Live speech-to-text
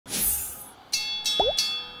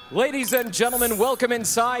Ladies and gentlemen, welcome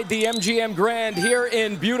inside the MGM Grand here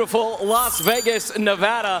in beautiful Las Vegas,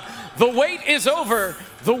 Nevada. The wait is over.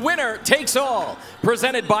 The winner takes all.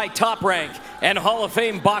 Presented by Top Rank and Hall of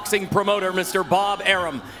Fame boxing promoter Mr. Bob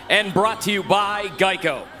Arum, and brought to you by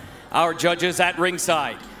Geico. Our judges at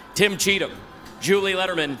ringside, Tim Cheatham, Julie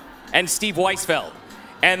Letterman, and Steve Weisfeld.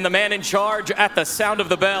 And the man in charge at the sound of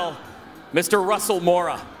the bell, Mr. Russell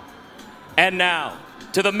Mora. And now,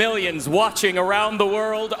 to the millions watching around the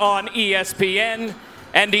world on ESPN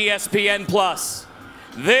and ESPN Plus.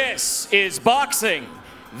 This is boxing,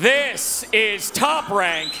 this is Top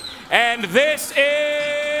Rank, and this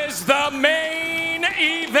is the main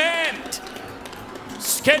event.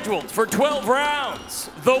 Scheduled for 12 rounds,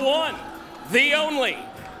 the one, the only,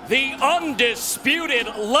 the undisputed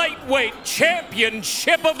lightweight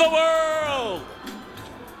championship of the world.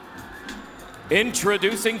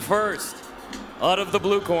 Introducing first, out of the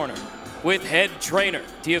blue corner, with head trainer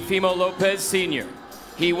Teofimo Lopez Sr.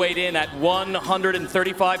 He weighed in at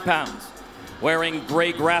 135 pounds, wearing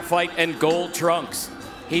gray graphite and gold trunks.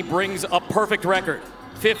 He brings a perfect record,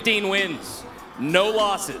 15 wins, no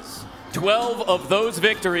losses, 12 of those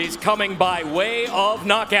victories coming by way of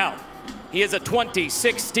knockout. He is a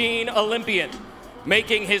 2016 Olympian,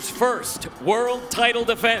 making his first world title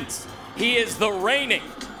defense. He is the reigning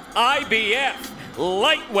IBF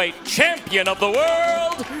lightweight champion of the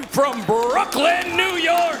world from Brooklyn, New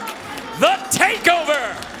York, the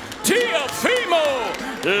takeover, Teofimo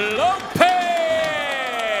Lopez.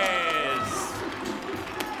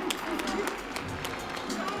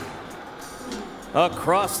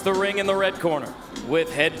 Across the ring in the red corner,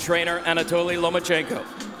 with head trainer Vasiliy Lomachenko.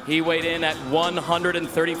 He weighed in at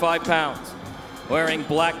 135 pounds, wearing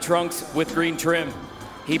black trunks with green trim.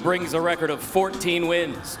 He brings a record of 14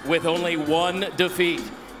 wins with only one defeat,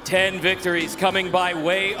 10 victories coming by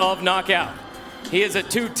way of knockout. He is a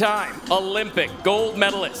two-time Olympic gold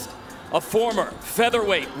medalist, a former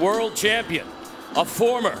featherweight world champion, a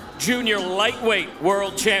former junior lightweight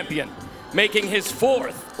world champion, making his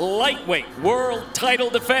fourth lightweight world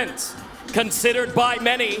title defense, considered by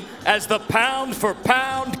many as the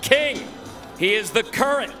pound-for-pound king. He is the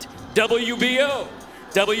current WBO,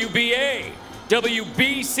 WBA,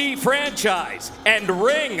 WBC franchise, and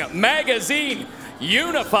Ring Magazine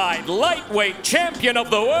unified lightweight champion of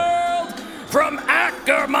the world from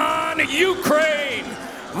Ackerman, Ukraine,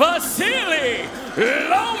 Vasiliy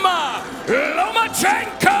Lomachenko!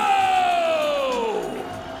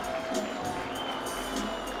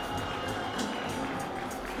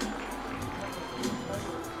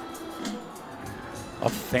 A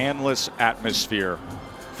fanless atmosphere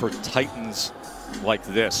for titans like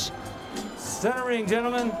this. Centering,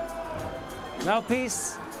 gentlemen.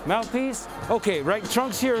 Mouthpiece, mouthpiece. Okay, right,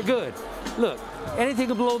 trunks here are good. Look, anything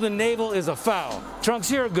below the navel is a foul. Trunks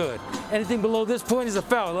here are good. Anything below this point is a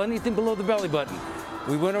foul. Anything below the belly button.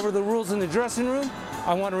 We went over the rules in the dressing room.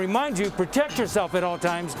 I want to remind you, protect yourself at all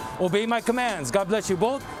times. Obey my commands. God bless you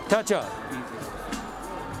both. Touch up.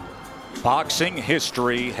 Boxing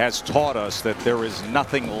history has taught us that there is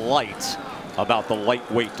nothing light about the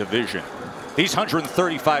lightweight division. These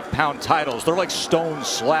 135-pound titles, they're like stone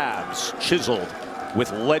slabs chiseled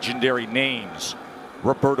with legendary names.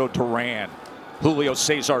 Roberto Duran, Julio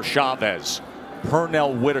Cesar Chavez,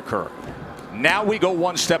 Pernell Whitaker. Now we go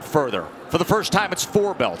one step further. For the first time, it's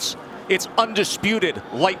 4 belts. It's undisputed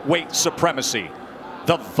lightweight supremacy.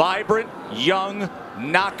 The vibrant, young,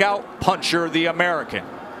 knockout puncher, the American,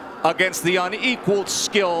 against the unequaled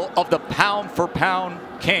skill of the pound-for-pound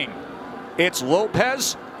king. It's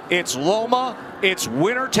Lopez. It's Loma, it's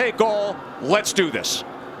winner take all. Let's do this.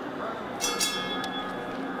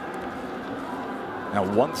 Now,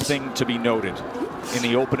 one thing to be noted in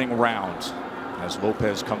the opening round, as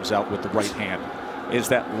Lopez comes out with the right hand, is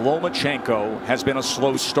that Lomachenko has been a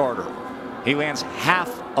slow starter. He lands half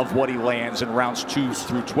of what he lands in rounds 2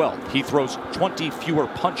 through 12. He throws 20 fewer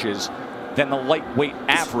punches than the lightweight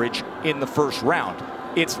average in the first round.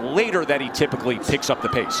 It's later that he typically picks up the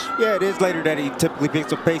pace. Yeah, it is later that he typically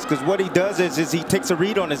picks up pace, because what he does is he takes a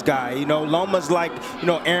read on his guy. You know, Loma's like, you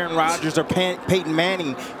know, Aaron Rodgers or Peyton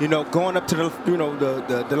Manning, you know, going up to the, you know,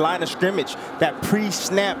 the line of scrimmage. That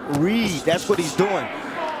pre-snap read, that's what he's doing.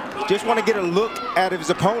 Just want to get a look at his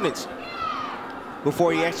opponents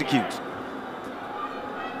before he executes.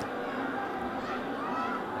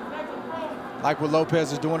 Like what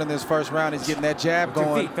Lopez is doing in this first round, he's getting that jab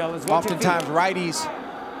going. Oftentimes righties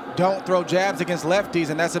don't throw jabs against lefties,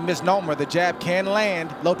 and that's a misnomer. The jab can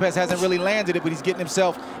land. Lopez hasn't really landed it, but he's getting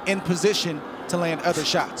himself in position to land other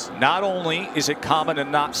shots. Not only is it common to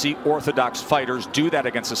not see orthodox fighters do that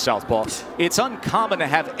against a southpaw, it's uncommon to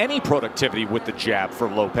have any productivity with the jab for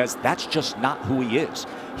Lopez. That's just not who he is.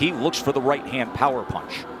 He looks for the right hand power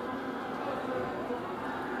punch.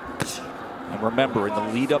 And remember, in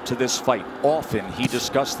the lead up to this fight, often he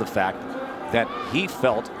discussed the fact that he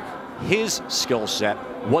felt his skill set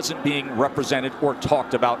wasn't being represented or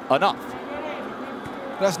talked about enough.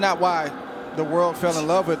 That's not why the world fell in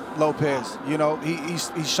love with Lopez. You know,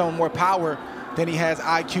 he's shown more power than he has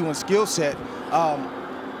IQ and skill set.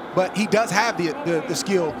 But he does have the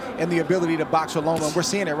skill and the ability to box with Loma, and we're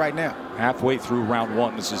seeing it right now. Halfway through round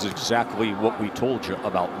one, this is exactly what we told you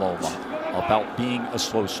about Loma, about being a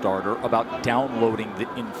slow starter, about downloading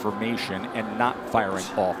the information and not firing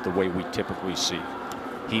off the way we typically see.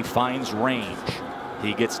 He finds range.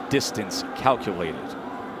 He gets distance calculated.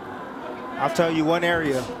 I'll tell you one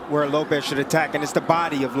area where Lopez should attack, and it's the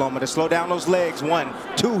body of Loma, to slow down those legs. 1,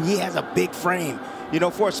 2, he has a big frame. You know,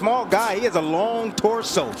 for a small guy, he has a long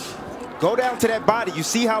torso. Go down to that body. You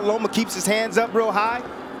see how Loma keeps his hands up real high?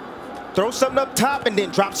 Throw something up top and then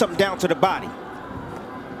drop something down to the body.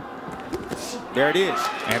 There it is.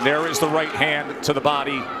 And there is the right hand to the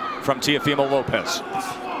body from Teofimo Lopez.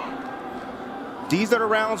 These are the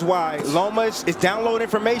rounds why Loma is downloading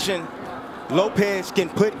information Lopez can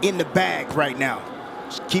put in the bag right now.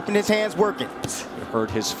 Just keeping his hands working. You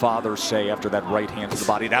heard his father say after that right hand to the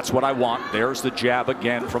body, that's what I want. There's the jab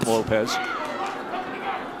again from Lopez.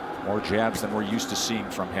 More jabs than we're used to seeing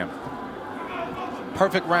from him.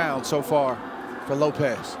 Perfect round so far for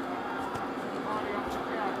Lopez.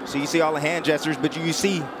 So you see all the hand gestures, but you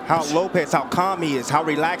see how Lopez, how calm he is, how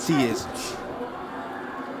relaxed he is.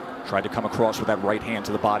 Tried to come across with that right hand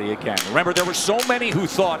to the body again. Remember, there were so many who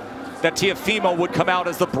thought that Teofimo would come out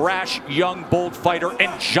as the brash, young, bold fighter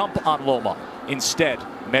and jump on Loma. Instead,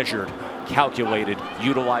 measured, calculated,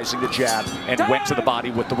 utilizing the jab, and went to the body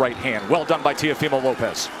with the right hand. Well done by Teofimo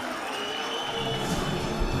Lopez.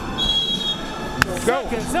 Go.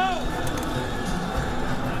 Go.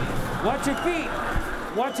 Watch your feet.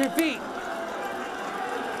 Watch your feet.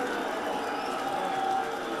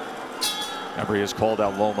 Remember, he has called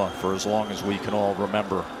out Loma for as long as we can all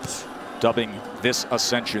remember, dubbing this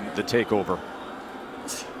ascension the takeover.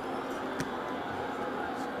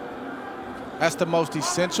 That's the most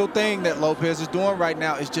essential thing that Lopez is doing right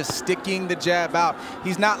now, is just sticking the jab out.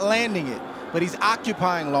 He's not landing it, but he's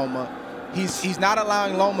occupying Loma. He's not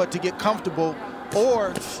allowing Loma to get comfortable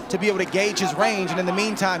or to be able to gauge his range. And in the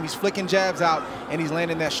meantime, he's flicking jabs out and he's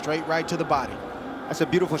landing that straight right to the body. That's a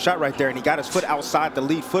beautiful shot right there, and he got his foot outside the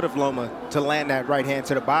lead foot of Loma to land that right hand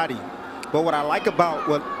to the body. But what I like about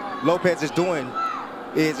what Lopez is doing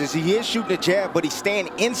is he is shooting the jab, but he's staying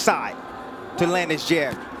inside to land his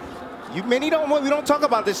jab. We don't talk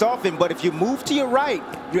about this often, but if you move to your right,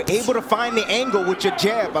 you're able to find the angle with your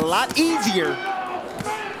jab a lot easier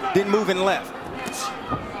than moving left.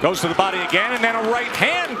 Goes to the body again, and then a right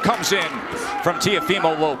hand comes in from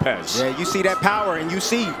Teofimo Lopez. Yeah, you see that power, and you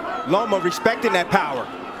see Loma respecting that power.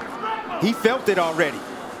 He felt it already.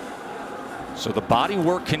 So the body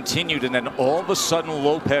work continued, and then all of a sudden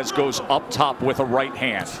Lopez goes up top with a right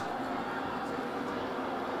hand.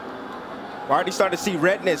 We already started to see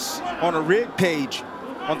redness on a rib cage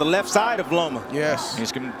on the left side of Loma. Yes.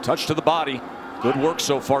 He's going to touch to the body. Good work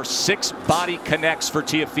so far. 6 body connects for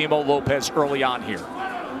Teofimo Lopez early on here.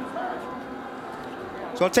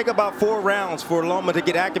 It's going to take about 4 rounds for Loma to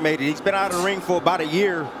get acclimated. He's been out of the ring for about a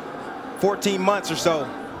year, 14 months or so.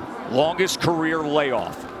 Longest career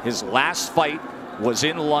layoff. His last fight was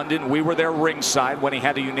in London. We were there ringside when he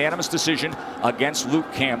had a unanimous decision against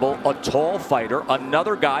Luke Campbell, a tall fighter,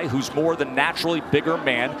 another guy who's more than naturally bigger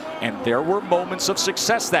man, and there were moments of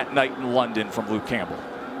success that night in London from Luke Campbell.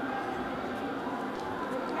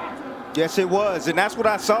 Yes, it was, and that's what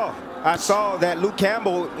I saw. I saw that Luke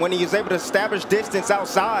Campbell, when he was able to establish distance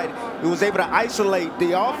outside, he was able to isolate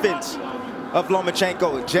the offense of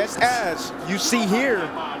Lomachenko, just as you see here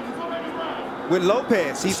with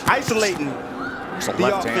Lopez. He's isolating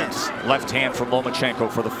the offense. Left hand from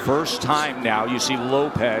Lomachenko. For the first time now, you see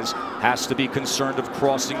Lopez has to be concerned of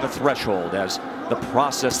crossing the threshold as the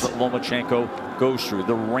process that Lomachenko goes through,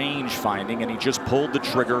 the range finding, and he just pulled the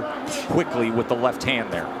trigger quickly with the left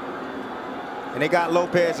hand there. And they got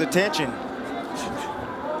Lopez's attention.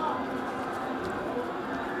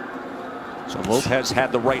 So Lopez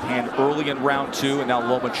had the right hand early in round 2, and now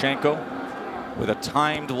Lomachenko with a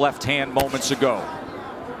timed left hand moments ago.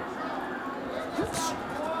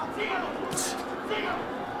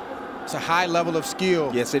 It's a high level of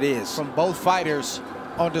skill. Yes, it is. From both fighters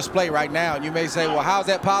on display right now. And you may say, well, how's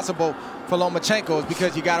that possible for Lomachenko? It's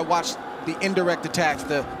because you got to watch the indirect attacks,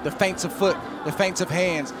 the feints of foot, the feints of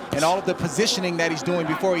hands, and all of the positioning that he's doing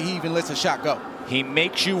before he even lets a shot go. He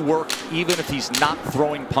makes you work even if he's not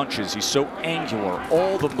throwing punches. He's so angular,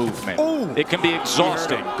 all the movement. Ooh. It can be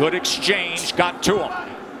exhausting. Good exchange, got to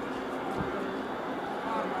him.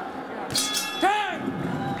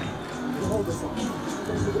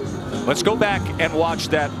 Let's go back and watch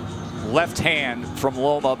that left hand from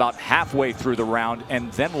Loma about halfway through the round,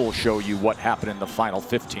 and then we'll show you what happened in the final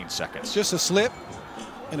 15 seconds. Just a slip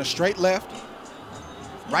and a straight left,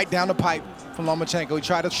 right down the pipe from Lomachenko. He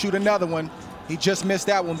tried to shoot another one. He just missed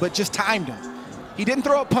that one, but just timed him. He didn't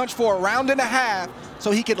throw a punch for a round and a half so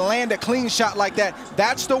he could land a clean shot like that.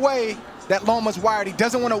 That's the way that Loma's wired. He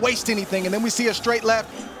doesn't want to waste anything. And then we see a straight left,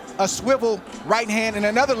 a swivel right hand, and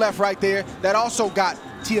another left right there that also got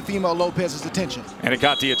Teofimo Lopez's attention. And it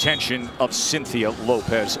got the attention of Cynthia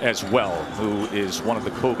Lopez as well, who is one of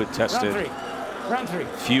the COVID-tested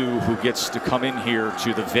few who gets to come in here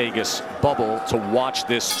to the Vegas bubble to watch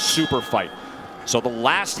this super fight. So the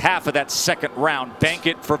last half of that second round, bank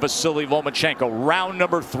it for Vasiliy Lomachenko. Round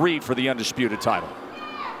number 3 for the undisputed title.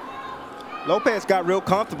 Lopez got real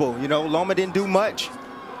comfortable. You know, Loma didn't do much.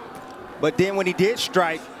 But then when he did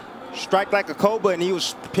strike like a cobra, and he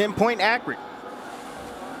was pinpoint accurate.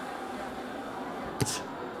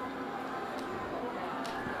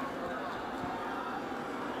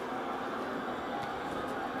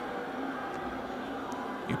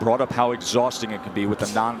 You brought up how exhausting it can be with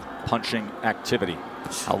a non-punching activity.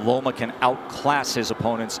 How Loma can outclass his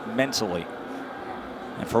opponents mentally.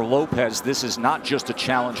 And for Lopez, this is not just a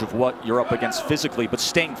challenge of what you're up against physically, but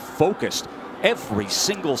staying focused every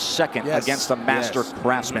single second against a master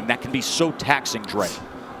craftsman. That can be so taxing, Dre.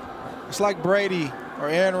 It's like Brady or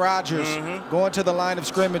Aaron Rodgers going to the line of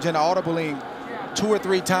scrimmage and audibling 2 or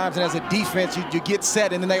 3 times, and as a defense you get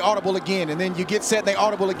set and then they audible again, and then you get set and they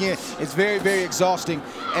audible again. It's very, very exhausting,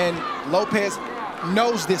 and Lopez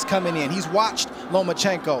knows this coming in. He's watched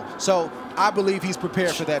Lomachenko, so I believe he's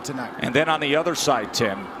prepared for that tonight. And then on the other side,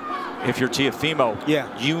 Tim, if you're Teofimo,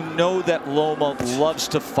 you know that Loma loves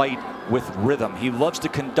to fight with rhythm. He loves to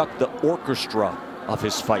conduct the orchestra of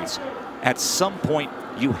his fights. At some point,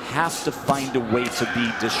 you have to find a way to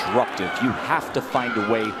be disruptive. You have to find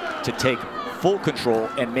a way to take full control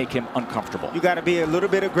and make him uncomfortable. You got to be a little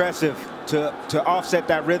bit aggressive to offset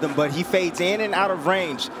that rhythm, but he fades in and out of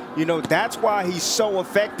range. You know, that's why he's so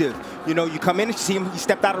effective. You know, you come in and see him, he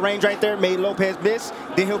stepped out of range right there, made Lopez miss,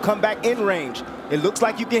 then he'll come back in range. It looks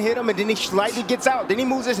like you can hit him, and then he slightly gets out. Then he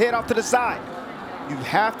moves his head off to the side. You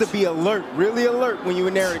have to be alert, really alert, when you're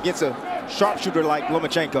in there against a sharpshooter like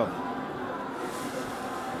Lomachenko.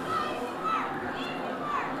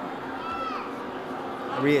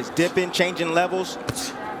 He is dipping, changing levels.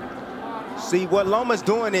 See, what Loma's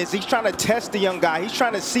doing is he's trying to test the young guy. He's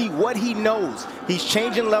trying to see what he knows. He's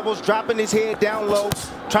changing levels, dropping his head down low,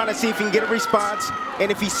 trying to see if he can get a response.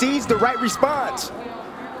 And if he sees the right response,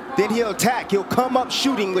 then he'll attack. He'll come up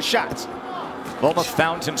shooting with shots. Loma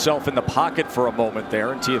found himself in the pocket for a moment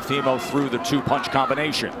there, and Teofimo threw the 2-punch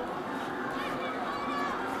combination.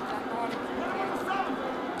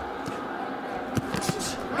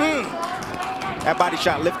 That body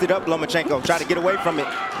shot lifted up Lomachenko, tried to get away from it.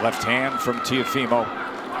 Left hand from Teofimo.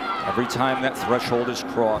 Every time that threshold is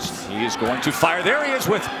crossed, he is going to fire. There he is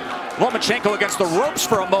with Lomachenko against the ropes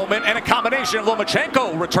for a moment, and a combination.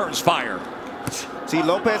 Lomachenko returns fire. See,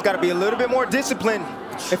 Lopez got to be a little bit more disciplined.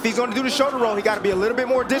 If he's going to do the shoulder roll, he got to be a little bit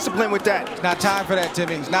more disciplined with that. It's not time for that,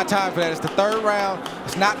 Timmy. It's not time for that. It's the 3rd round.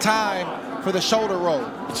 It's not time for the shoulder roll.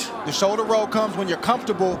 The shoulder roll comes when you're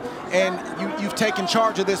comfortable and you've taken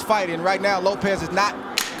charge of this fight. And right now, Lopez is not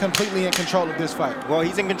completely in control of this fight. Well,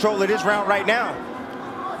 he's in control of this round right now.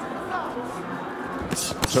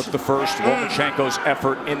 Took the first, Lomachenko's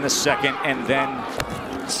effort in the second, and then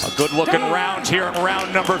a good-looking round here in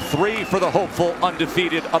round number 3 for the hopeful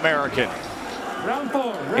undefeated American. Round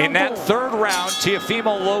 4. In that 3rd round,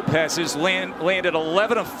 Teofimo Lopez has landed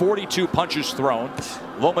 11 of 42 punches thrown.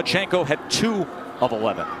 Lomachenko had 2 of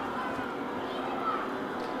 11.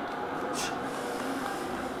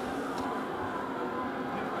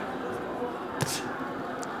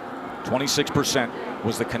 .26%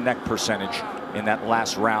 was the connect percentage in that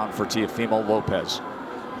last round for Teofimo Lopez.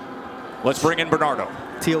 Let's bring in Bernardo.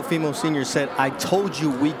 Teofimo Sr. said, I told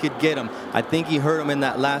you we could get him. I think he hurt him in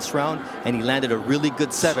that last round, and he landed a really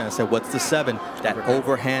good 7. I said, what's the 7? That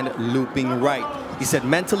overhand looping right. He said,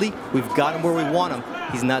 mentally, we've got him where we want him.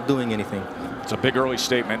 He's not doing anything. It's a big early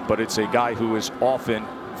statement, but it's a guy who is often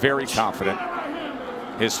very confident.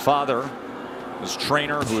 His father, his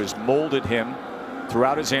trainer, who has molded him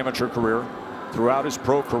throughout his amateur career, throughout his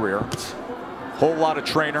pro career. Whole lot of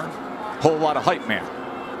trainer, whole lot of hype man.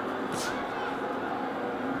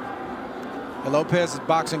 And Lopez is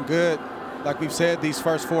boxing good, like we've said, these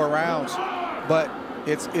first 4 rounds, but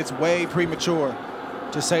it's way premature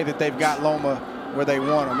to say that they've got Loma where they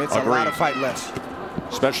want him. It's Agreed. a lot of fight left.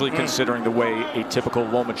 Especially considering the way a typical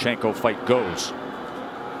Lomachenko fight goes.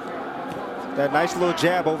 That nice little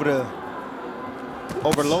jab over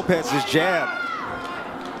Lopez's jab.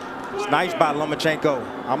 It's nice by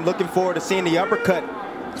Lomachenko. I'm looking forward to seeing the uppercut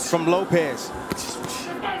from Lopez.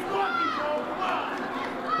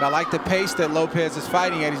 And I like the pace that Lopez is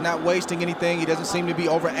fighting at. He's not wasting anything. He doesn't seem to be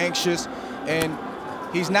over anxious, and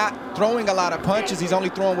he's not throwing a lot of punches. He's only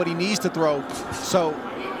throwing what he needs to throw. So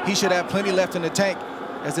he should have plenty left in the tank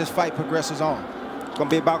as this fight progresses on. It's going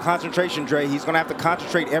to be about concentration, Dre. He's going to have to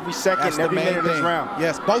concentrate every second, That's every the main minute of this round.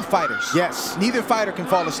 Yes, both fighters. Yes. Neither fighter can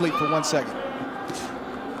fall asleep for 1 second.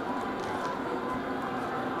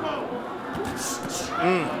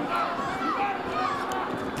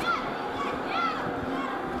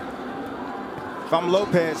 If I'm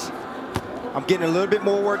Lopez, I'm getting a little bit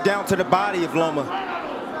more work down to the body of Loma.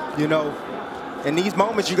 You know, in these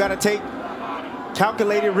moments, you got to take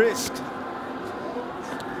calculated risk.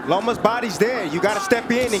 Loma's body's there. You got to step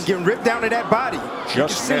in and get ripped down to that body.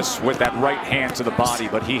 Just missed with that right hand to the body,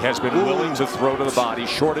 but he has been willing to throw to the body.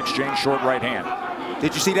 Short exchange, short right hand.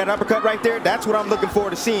 Did you see that uppercut right there? That's what I'm looking forward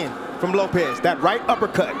to seeing from Lopez, that right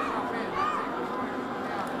uppercut.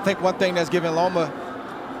 I think one thing that's giving Loma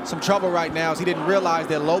some trouble right now is he didn't realize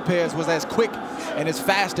that Lopez was as quick and as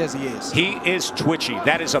fast as he is. He is twitchy.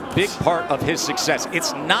 That is a big part of his success.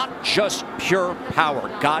 It's not just pure power,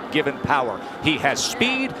 God-given power. He has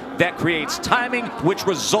speed that creates timing, which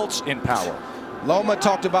results in power. Loma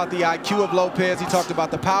talked about the IQ of Lopez. He talked about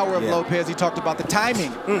the power of Lopez. He talked about the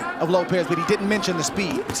timing of Lopez, but he didn't mention the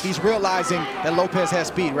speed. He's realizing that Lopez has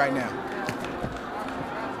speed right now.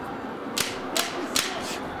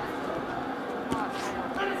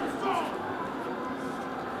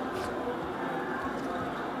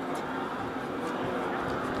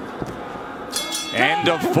 End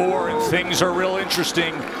of 4, and things are real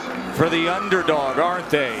interesting for the underdog, aren't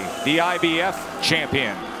they? The IBF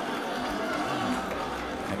champion.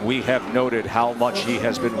 And we have noted how much he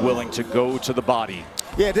has been willing to go to the body.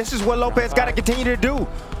 Yeah, this is what Lopez got to continue to do.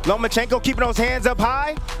 Lomachenko keeping those hands up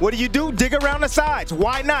high. What do? Dig around the sides.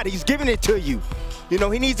 Why not? He's giving it to you. You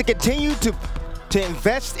know, he needs to continue to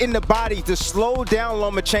invest in the body to slow down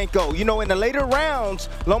Lomachenko. You know, in the later rounds,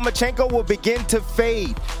 Lomachenko will begin to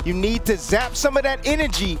fade. You need to zap some of that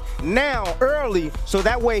energy now, early, so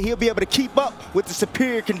that way he'll be able to keep up with the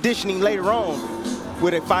superior conditioning later on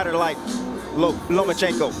with a fighter like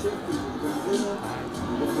Lomachenko.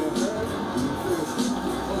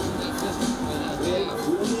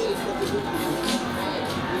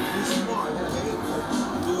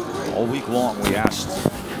 All week long we asked,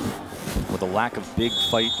 with a lack of big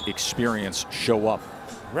fight experience, show up.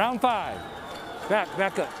 Round 5.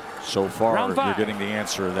 Back up. So far, Round 5. you're getting the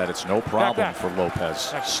answer that it's no problem Back. for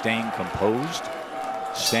Lopez. Staying composed,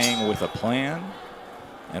 staying with a plan,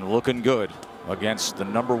 and looking good against the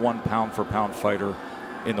 #1 pound-for-pound fighter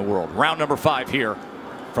in the world. Round number 5 here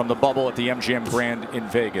from the bubble at the MGM Grand in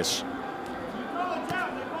Vegas.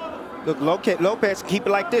 Look, Lopez keep it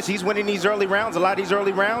like this. He's winning these early rounds. A lot of these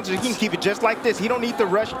early rounds, he can keep it just like this. He don't need to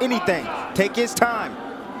rush anything. Take his time.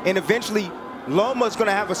 And eventually, Loma's going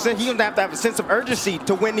to have he's going to have a sense of urgency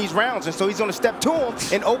to win these rounds. And so he's going to step to him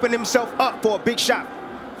and open himself up for a big shot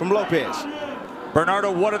from Lopez.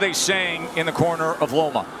 Bernardo, what are they saying in the corner of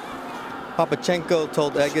Loma? Papachenko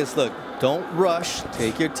told Egas, look, don't rush,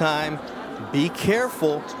 take your time, be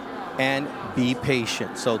careful, and be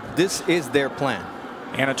patient. So this is their plan.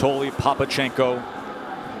 Anatoly Papachenko,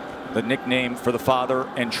 the nickname for the father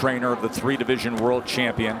and trainer of the 3-division world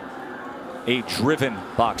champion, a driven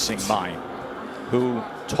boxing mind who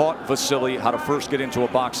taught Vasiliy how to first get into a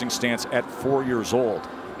boxing stance at 4 years old.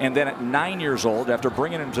 And then at 9 years old, after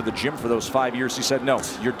bringing him to the gym for those 5 years, he said, no,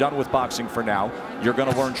 you're done with boxing for now. You're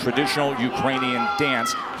going to learn traditional Ukrainian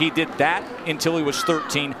dance. He did that until he was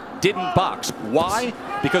 13, didn't box. Why?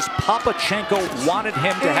 Because Papachenko wanted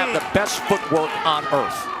him to have the best footwork on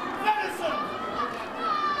earth.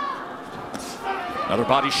 Another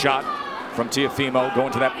body shot from Teofimo,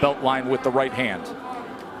 going to that belt line with the right hand.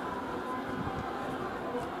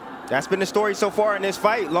 That's been the story so far in this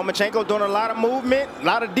fight. Lomachenko doing a lot of movement, a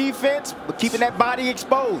lot of defense, but keeping that body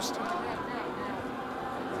exposed.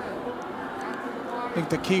 I think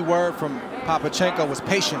the key word from Papachenko was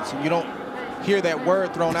patience. You don't hear that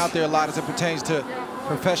word thrown out there a lot as it pertains to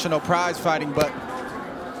professional prize fighting, but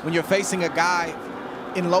when you're facing a guy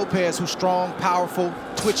in Lopez who's strong, powerful,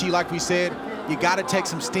 twitchy, like we said, you got to take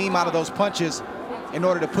some steam out of those punches in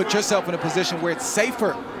order to put yourself in a position where it's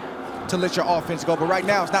safer to let your offense go. But right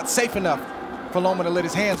now, it's not safe enough for Loma to let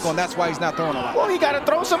his hands go, and that's why he's not throwing a lot. Well, he got to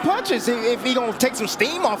throw some punches if he gonna take some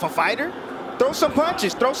steam off a fighter. Throw some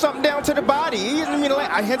punches, throw something down to the body.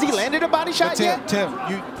 Has he landed a body shot yet? Tim,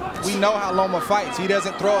 we know how Loma fights. He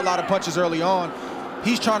doesn't throw a lot of punches early on.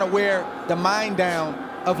 He's trying to wear the mind down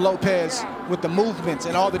of Lopez with the movements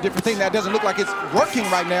and all the different things. That doesn't look like it's working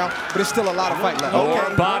right now, but it's still a lot of fight left.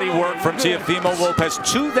 More body work from Teofimo Lopez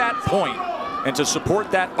to that point, and to support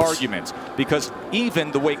that argument, because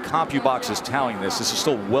even the way CompuBox is tallying this is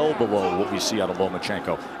still well below what we see out of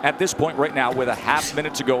Lomachenko. At this point right now, with a half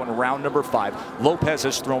minute to go in round number 5, Lopez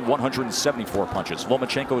has thrown 174 punches.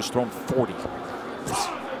 Lomachenko has thrown 40.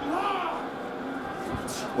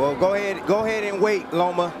 Well, go ahead and wait,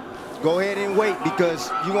 Loma. Go ahead and wait, because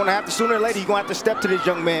you're going to have to, sooner or later, you're going to have to step to this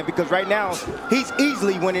young man, because right now, he's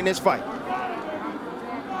easily winning this fight.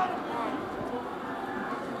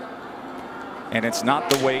 And it's not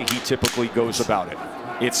the way he typically goes about it.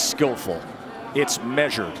 It's skillful. It's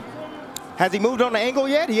measured. Has he moved on the angle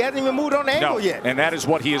yet? He hasn't even moved on the angle yet. And that is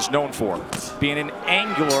what he is known for, being an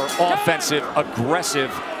angular, offensive, aggressive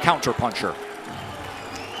counterpuncher.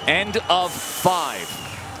 End of 5.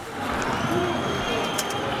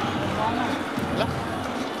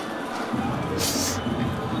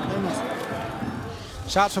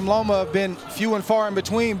 Shots from Loma have been few and far in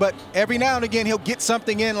between, but every now and again he'll get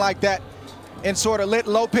something in like that and sort of let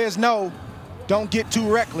Lopez know, don't get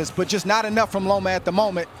too reckless, but just not enough from Loma at the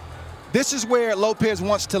moment. This is where Lopez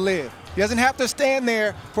wants to live. He doesn't have to stand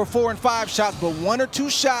there for 4 and 5 shots, but 1 or 2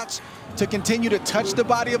 shots to continue to touch the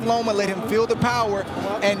body of Loma, let him feel the power,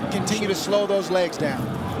 and continue to slow those legs down.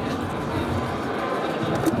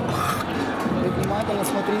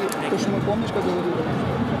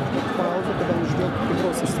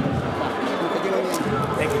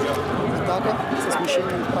 Thank you, Joe.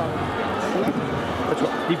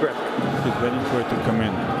 Deep breath. He's waiting for it to come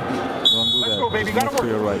in. Don't do that. Let's go, baby. Move to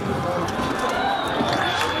your right.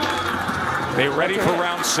 They ready for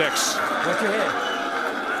round 6. Watch your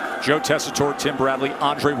head. Joe Tessitore, Tim Bradley,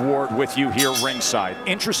 Andre Ward with you here ringside.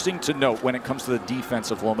 Interesting to note when it comes to the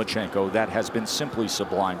defense of Lomachenko, that has been simply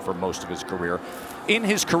sublime for most of his career. In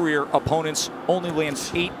his career, opponents only land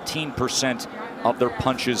 18% of their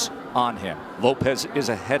punches on him. Lopez is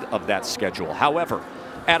ahead of that schedule. However,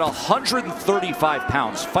 at 135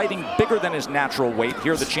 pounds, fighting bigger than his natural weight,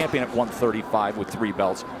 here the champion at 135 with 3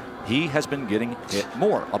 belts, he has been getting hit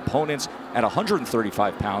more. Opponents at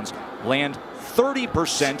 135 pounds land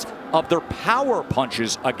 30% of their power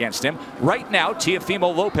punches against him. Right now,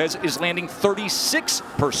 Teofimo Lopez is landing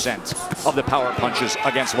 36% of the power punches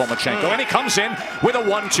against Lomachenko. And he comes in with a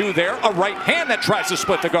 1-2 there, a right hand that tries to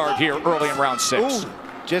split the guard here early in round 6. Ooh,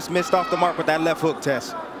 just missed off the mark with that left hook,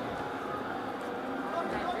 Tess.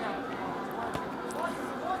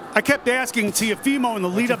 I kept asking Teofimo in the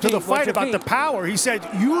lead up to the fight about the power. He said,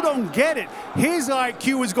 you don't get it. His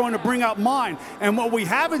IQ is going to bring out mine. And what we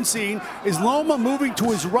haven't seen is Loma moving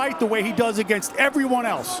to his right the way he does against everyone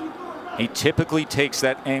else. He typically takes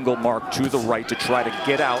that angle mark to the right to try to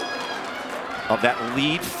get out of that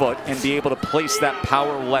lead foot and be able to place that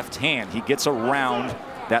power left hand. He gets around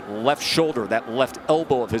that left shoulder, that left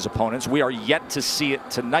elbow of his opponents. We are yet to see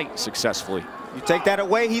it tonight successfully. You take that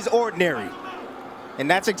away, he's ordinary. And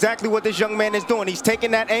that's exactly what this young man is doing. He's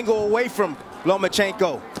taking that angle away from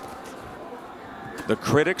Lomachenko. The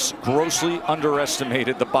critics grossly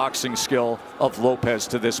underestimated the boxing skill of Lopez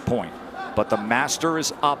to this point, but the master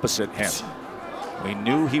is opposite him. We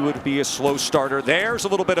knew he would be a slow starter. There's a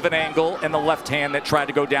little bit of an angle in the left hand that tried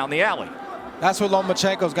to go down the alley. That's what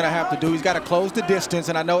Lomachenko's going to have to do. He's got to close the distance,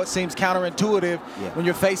 and I know it seems counterintuitive when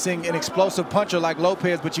you're facing an explosive puncher like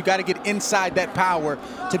Lopez, but you got to get inside that power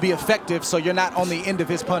to be effective so you're not on the end of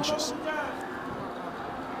his punches.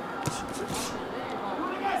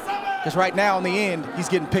 Because right now, on the end, he's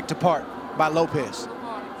getting picked apart by Lopez.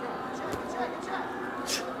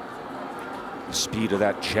 The speed of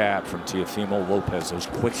that jab from Teofimo Lopez, those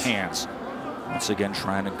quick hands. Once again,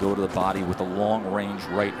 trying to go to the body with a long-range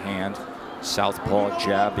right hand. Southpaw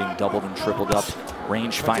jab being doubled and tripled up.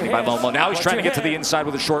 Range finding by Loma. Now he's trying to get to the inside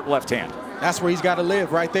with a short left hand. That's where he's got to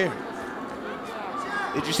live, right there.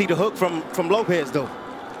 Did you see the hook from Lopez, though?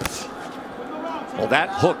 Well, that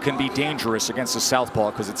hook can be dangerous against the southpaw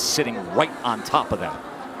because it's sitting right on top of them.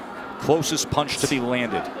 Closest punch to be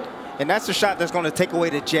landed. And that's the shot that's going to take away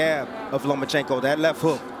the jab of Lomachenko, that left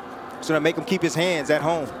hook. It's going to make him keep his hands at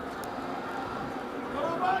home.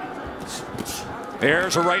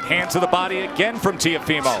 There's a right hand to the body again from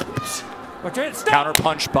Teofimo. Watch your head. Stop. Counter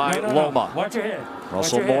punch by Loma. Watch your head.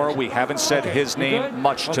 Russell Moore, we haven't said his name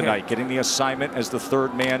much tonight, getting the assignment as the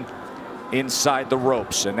third man inside the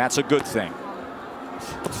ropes, and that's a good thing.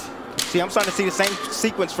 See, I'm starting to see the same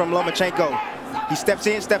sequence from Lomachenko. He steps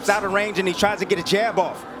in, steps out of range, and he tries to get a jab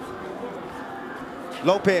off.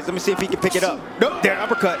 Lopez, let me see if he can pick it up. Nope, there,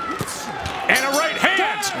 uppercut. And a right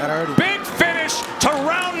hand. Big finish to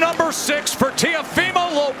round number 6 for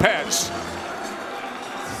Teofimo Lopez.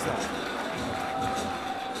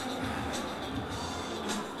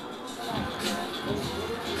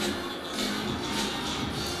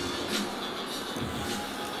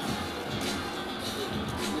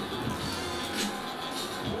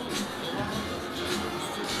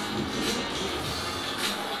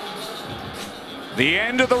 The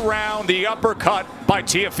end of the round, the uppercut by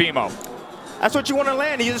Teofimo. That's what you want to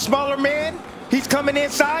land. He's a smaller man. He's coming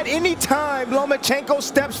inside. Anytime Lomachenko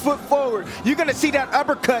steps foot forward, you're going to see that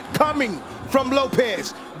uppercut coming from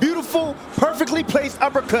Lopez. Beautiful, perfectly placed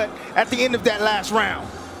uppercut at the end of that last round.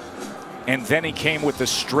 And then he came with the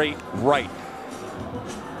straight right.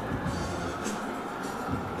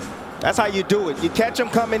 That's how you do it. You catch him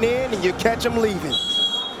coming in and you catch him leaving.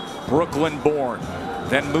 Brooklyn born,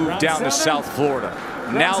 then moved down to South Florida.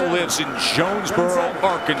 Now lives in Jonesboro,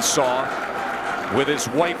 Arkansas, with his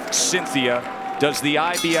wife Cynthia, does the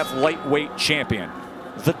IBF lightweight champion,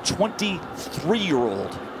 the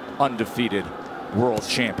 23-year-old undefeated world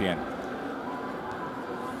champion.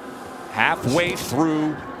 Halfway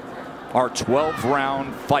through our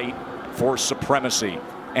 12-round fight for supremacy,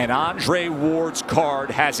 and Andre Ward's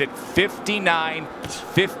card has it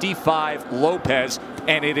 59-55 Lopez,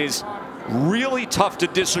 and it is really tough to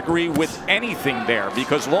disagree with anything there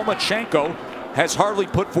because Lomachenko has hardly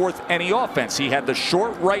put forth any offense. He had the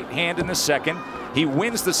short right hand in the second. He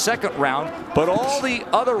wins the second round, but all the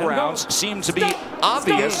other rounds seem to be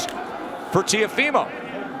obvious for Teofimo.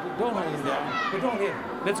 Don't hold him down, but don't hit him.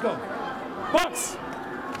 Let's go. Box!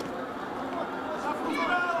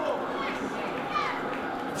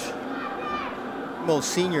 Mo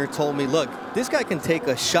Sr. told me, look, this guy can take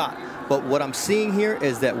a shot, but what I'm seeing here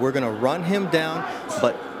is that we're going to run him down,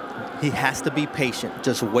 but he has to be patient.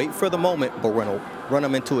 Just wait for the moment, but we're going to run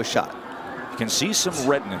him into a shot. You can see some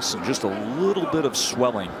redness and just a little bit of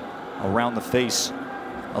swelling around the face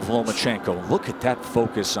of Lomachenko. Look at that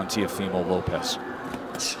focus on Teofimo Lopez.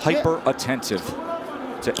 Hyper attentive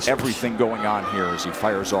to everything going on here as he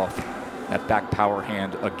fires off that back power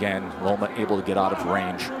hand again. Loma able to get out of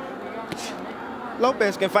range.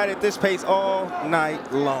 Lopez can fight at this pace all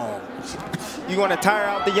night long. You want to tire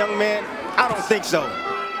out the young man? I don't think so.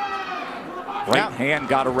 Right hand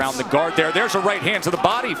got around the guard there. There's a right hand to the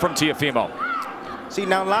body from Teofimo. See,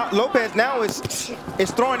 now Lopez now is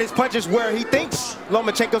throwing his punches where he thinks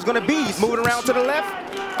Lomachenko's going to be. He's moving around to the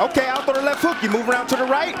left. Okay, I'll throw the left hook. You move around to the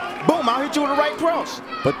right. Boom, I'll hit you with a right cross.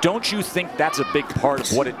 But don't you think that's a big part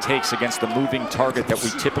of what it takes against the moving target that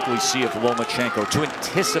we typically see of Lomachenko, to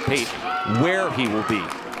anticipate where he will be?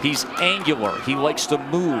 He's angular. He likes to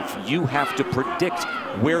move. You have to predict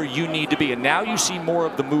where you need to be. And now you see more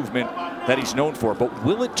of the movement that he's known for. But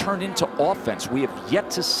will it turn into offense? We have yet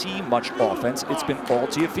to see much offense. It's been all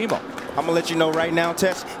Teofimo. I'm going to let you know right now,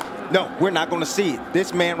 Tess. No, we're not going to see it.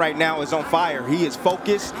 This man right now is on fire. He is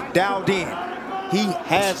focused, dialed in. He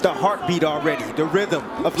has the heartbeat already, the rhythm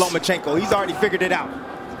of Lomachenko. He's already figured it out.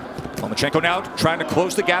 Lomachenko now trying to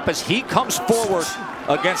close the gap as he comes forward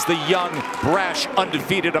against the young, brash,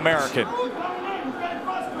 undefeated American.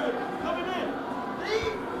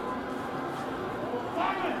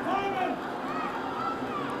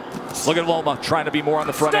 Look at Loma trying to be more on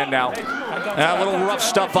the front end now. And a little rough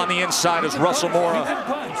stuff on the inside as Russell Moore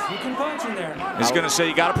is going to say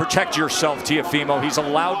you got to protect yourself, Teofimo. He's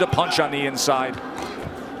allowed to punch on the inside.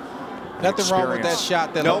 Nothing wrong with that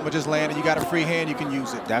shot that Loma just landed. You got a free hand, you can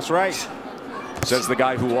use it. That's right. Says the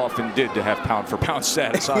guy who often did to have pound-for-pound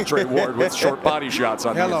status, Andre Ward, with short body shots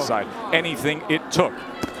on the inside. Anything it took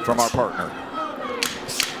from our partner.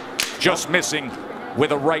 Just missing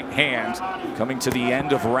with a right hand. Coming to the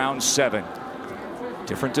end of round 7.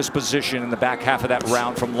 Different disposition in the back half of that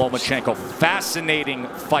round from Lomachenko. Fascinating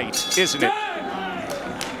fight, isn't it?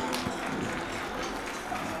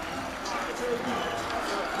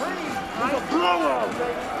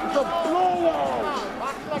 It's a blowout.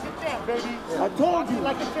 Box like a champ, baby. I told you.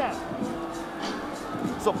 Like a champ.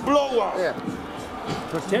 It's a blowout. Yeah.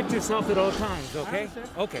 Protect yourself at all times, okay?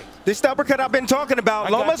 Okay. This is the uppercut I've been talking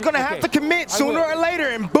about. Loma's going to have to commit sooner or later,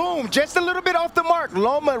 and boom, just a little bit off the mark.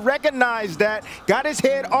 Loma recognized that, got his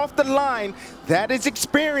head off the line. That is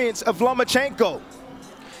experience of Lomachenko.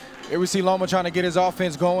 Here we see Loma trying to get his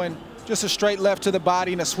offense going. Just a straight left to the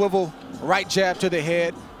body and a swivel right jab to the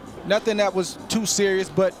head. Nothing that was too serious,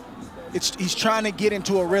 but he's trying to get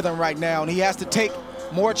into a rhythm right now, and he has to take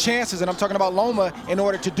more chances, and I'm talking about Loma, in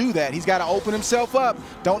order to do that. He's got to open himself up.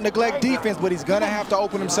 Don't neglect defense, but he's going to have to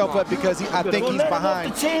open himself up because I think he's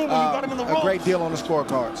behind a great deal on the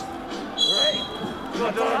scorecards.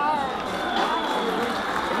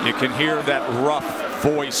 You can hear that rough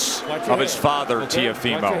voice of his father,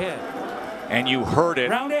 Teofimo. And you heard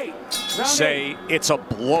it say it's a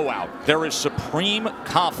blowout. There is supreme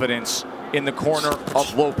confidence in the corner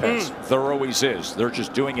of Lopez. There always is. They're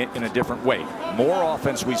just doing it in a different way. More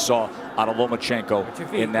offense we saw out of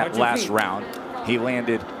Lomachenko in that last round. He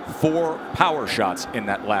landed 4 power shots in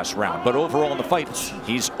that last round. But overall in the fight,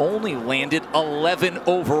 he's only landed 11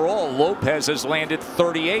 overall. Lopez has landed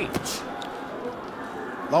 38.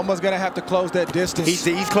 Loma's going to have to close that distance.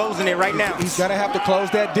 He's closing it right now. He's going to have to close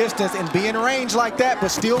that distance and be in range like that, but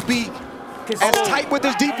still be as tight with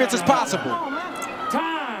his defense as possible.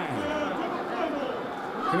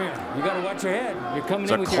 Come here. You got to watch your head. You're coming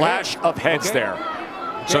in with your head. It's a clash of heads there.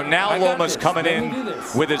 So now Loma's coming in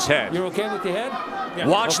with his head. You're okay with your head? Yeah.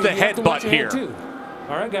 Watch the headbutt here.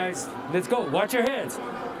 All right, guys. Let's go. Watch your heads.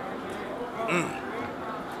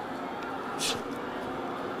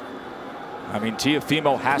 I mean,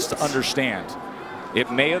 Teofimo has to understand.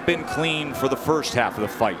 It may have been clean for the first half of the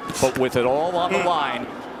fight, but with it all on the line,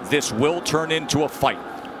 this will turn into a fight.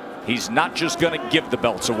 He's not just going to give the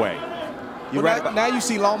belts away. Now you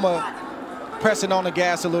see Loma pressing on the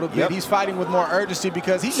gas a little bit. He's fighting with more urgency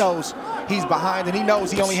because he knows he's behind and he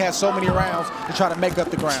knows he only has so many rounds to try to make up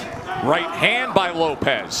the ground. Right hand by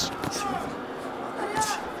Lopez.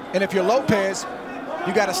 And if you're Lopez,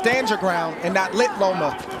 you got to stand your ground and not let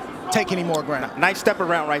Loma take any more ground. Nice step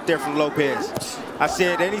around right there from Lopez. I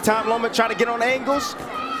said anytime Loma try to get on angles,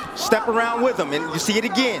 step around with him, and you see it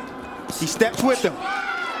again. He steps with him.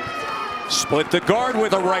 Split the guard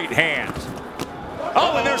with a right hand.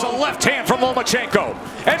 Oh, and there's a left hand from Lomachenko.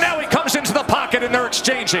 And now he comes into the pocket and they're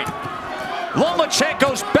exchanging.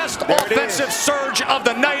 Lomachenko's best offensive surge of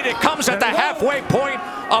the night. It comes at the halfway point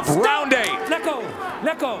of round 8. Let go.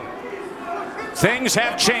 Let go. Things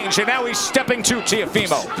have changed, and now he's stepping to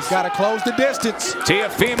Teofimo. He's got to close the distance.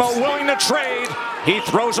 Teofimo willing to trade. He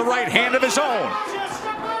throws a right hand of his own.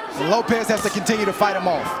 And Lopez has to continue to fight him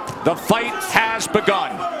off. The fight has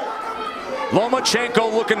begun.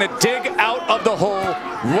 Lomachenko looking to dig out of the hole.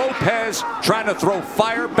 Lopez trying to throw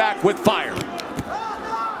fire back with fire.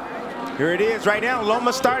 Here it is right now.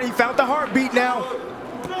 Loma started. He found the heartbeat now.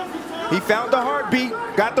 He found the heartbeat.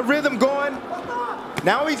 Got the rhythm going.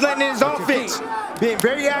 Now he's letting in his offense. Being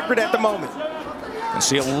very accurate at the moment. You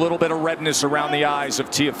see a little bit of redness around the eyes of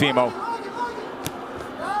Teofimo.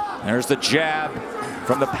 There's the jab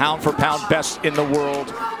from the pound-for-pound best in the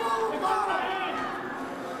world.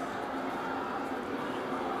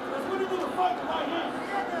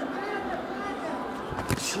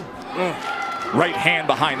 Right hand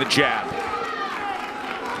behind the jab.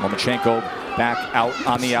 Lomachenko back out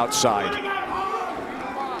on the outside.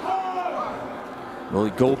 Will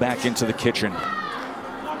he go back into the kitchen?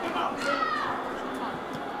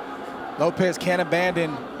 Lopez can't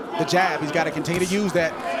abandon the jab. He's got to continue to use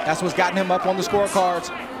that. That's what's gotten him up on the scorecards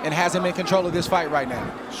and has him in control of this fight right now.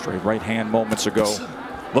 Straight right hand moments ago.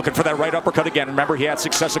 Looking for that right uppercut again. Remember, he had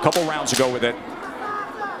success a couple rounds ago with it.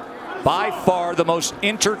 By far the most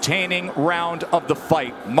entertaining round of the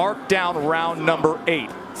fight. Mark down round number 8.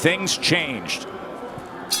 Things changed.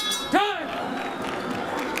 Time!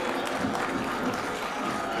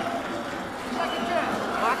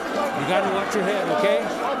 You got to watch your head, okay?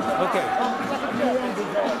 Okay.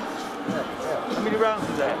 How many rounds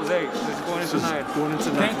is that? It was 8. It's going into 9. Going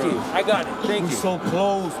into 9. Thank you. I got it. Thank you. So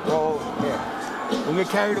close, bro. Yeah. Don't get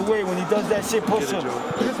carried away when he does that shit. Push him.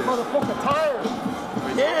 This motherfucker tired.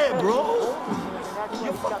 Yeah, bro.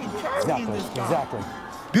 You fucking carrying this guy. Exactly.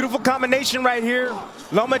 Beautiful combination right here.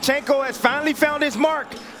 Lomachenko has finally found his mark.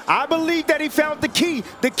 I believe that he found the key.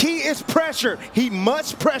 The key is pressure. He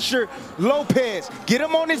must pressure Lopez. Get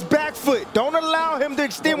him on his back foot. Don't allow him to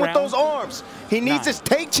extend with those arms. He needs to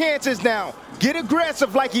take chances now. Get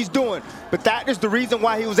aggressive like he's doing. But that is the reason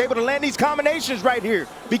why he was able to land these combinations right here,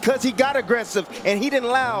 because he got aggressive and he didn't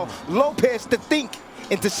allow Lopez to think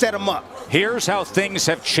and to set him up. Here's how things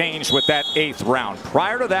have changed with that 8th round.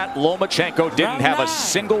 Prior to that, Lomachenko didn't have a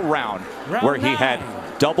single round where he had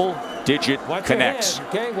double-digit connects.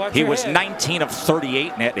 He was 19 of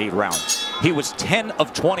 38 in that 8th round. He was 10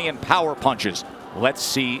 of 20 in power punches. Let's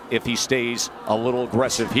see if he stays a little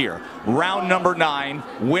aggressive here. Round number 9,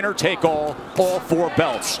 winner take all 4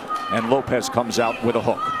 belts. And Lopez comes out with a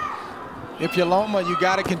hook. If you're Loma, you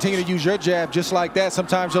got to continue to use your jab just like that.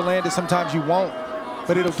 Sometimes you'll land it, sometimes you won't.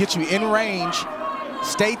 But it'll get you in range.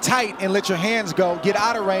 Stay tight and let your hands go. Get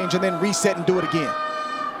out of range and then reset and do it again.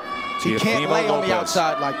 So you can't lay on the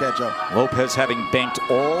outside like that, Joe. Lopez having banked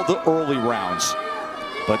all the early rounds.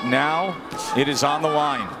 But now it is on the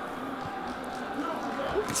line.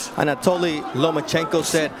 Anatoly Lomachenko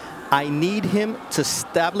said, I need him to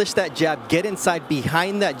establish that jab, get inside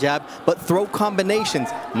behind that jab, but throw combinations,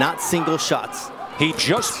 not single shots. He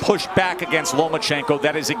just pushed back against Lomachenko.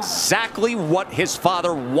 That is exactly what his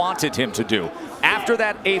father wanted him to do. After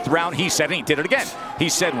that 8th round, he said, and he did it again, he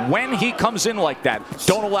said, when he comes in like that,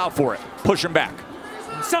 don't allow for it. Push him back.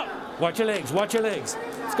 So, watch your legs, watch your legs.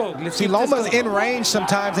 Let's go. Let's See, Loma's in range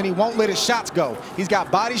sometimes, and he won't let his shots go. He's got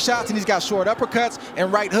body shots, and he's got short uppercuts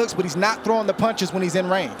and right hooks, but he's not throwing the punches when he's in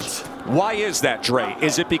range. Why is that, Dre?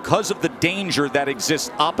 Is it because of the danger that exists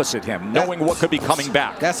opposite him, knowing what could be coming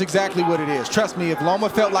back? That's exactly what it is. Trust me, if Loma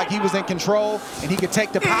felt like he was in control and he could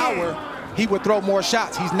take the power, he would throw more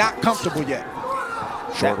shots. He's not comfortable yet.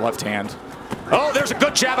 Short left hand. Oh, there's a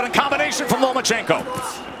good jab and a combination from Lomachenko.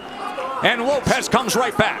 And Lopez comes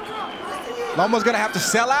right back. Loma's going to have to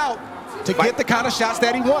sell out to get the kind of shots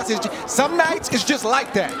that he wants. Some nights it's just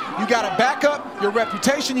like that. You got to back up your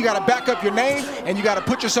reputation, you got to back up your name, and you got to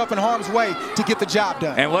put yourself in harm's way to get the job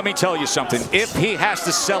done. And let me tell you something. If he has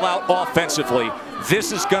to sell out offensively,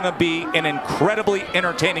 this is going to be an incredibly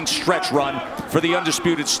entertaining stretch run for the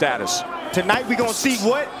undisputed status. Tonight we're going to see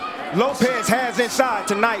what Lopez has inside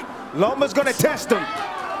tonight. Loma's going to test him.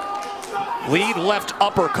 Lead left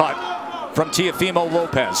uppercut from Teofimo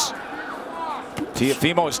Lopez.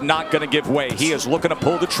 Teofimo is not going to give way. He is looking to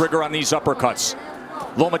pull the trigger on these uppercuts.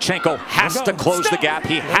 Lomachenko has to close the gap.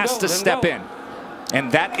 He has to step in.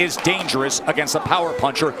 And that is dangerous against a power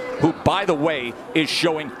puncher who, by the way, is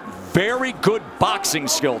showing very good boxing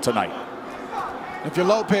skill tonight. If you're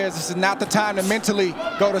Lopez, this is not the time to mentally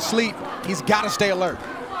go to sleep. He's got to stay alert.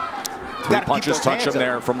 3 punches touch him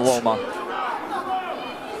there from Loma.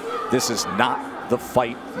 This is not the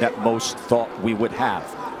fight that most thought we would have.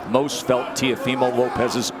 Most felt Teofimo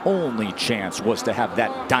Lopez's only chance was to have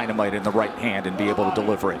that dynamite in the right hand and be able to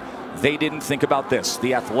deliver it. They didn't think about this,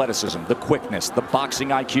 the athleticism, the quickness, the boxing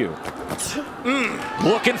IQ.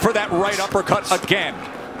 Looking for that right uppercut again.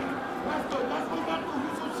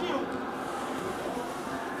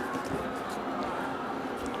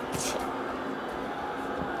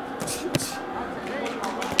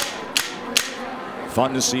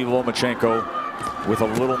 Fun to see Lomachenko with a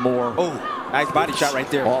little more nice body shot right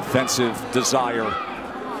there. Offensive desire.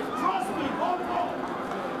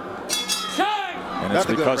 And it's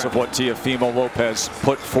because of what Teofimo Lopez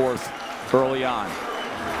put forth early on.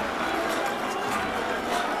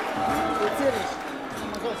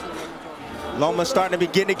 Loma's starting to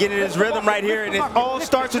begin to get in his rhythm right here, and it all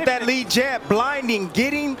starts with that lead jab, blinding,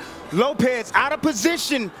 getting Lopez out of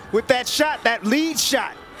position with that shot, that lead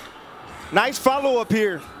shot. Nice follow-up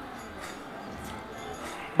here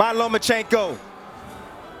by Lomachenko.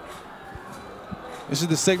 This is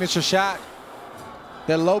the signature shot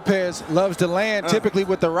that Lopez loves to land, typically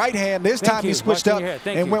with the right hand. This time he switched up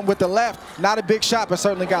and went with the left. Not a big shot, but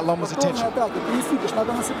certainly got Loma's attention. And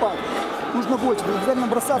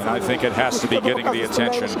I think it has to be getting the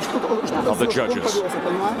attention of the judges. Your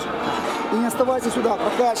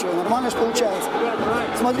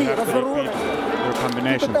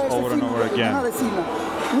combinations over and over again. Don't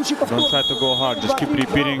try to go hard. Just keep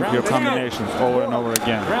repeating your combinations over and over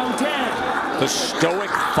again. Round 10. The stoic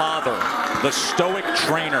father, the stoic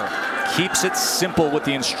trainer, keeps it simple with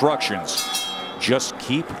the instructions. Just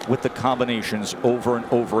keep with the combinations over and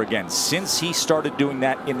over again. Since he started doing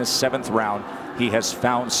that in the 7th round, he has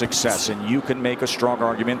found success, and you can make a strong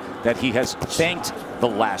argument that he has banked the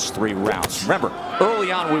last 3 rounds. Remember,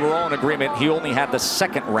 early on we were all in agreement he only had the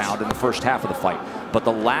 2nd round in the first half of the fight, but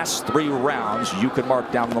the last 3 rounds you can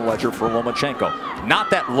mark down the ledger for Lomachenko. Not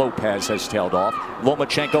that Lopez has tailed off.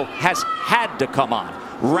 Lomachenko has had to come on.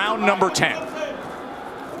 Round number 10.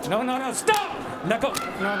 No, stop! No.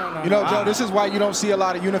 You know, Joe, this is why you don't see a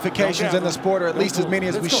lot of unifications in the sport, or at least as many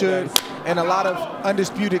as we should, and a lot of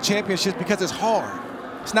undisputed championships, because it's hard.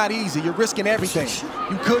 It's not easy. You're risking everything.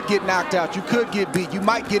 You could get knocked out. You could get beat. You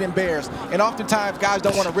might get embarrassed. And oftentimes, guys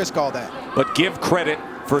don't want to risk all that. But give credit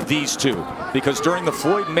for these two, because during the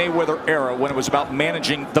Floyd Mayweather era, when it was about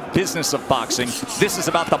managing the business of boxing, this is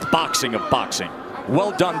about the boxing of boxing.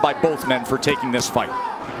 Well done by both men for taking this fight.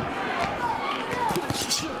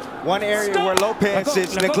 One area where Lopez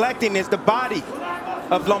is neglecting is the body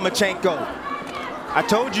of Lomachenko. I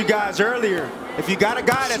told you guys earlier, if you got a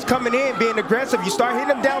guy that's coming in being aggressive, you start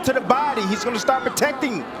hitting him down to the body, he's going to start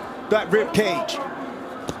protecting that rib cage.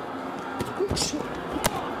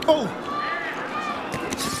 Oh.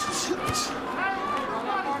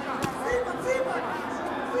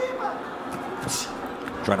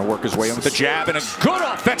 Trying to work his way in with the jab and a good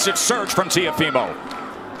offensive surge from Teofimo.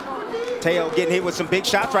 Teo getting hit with some big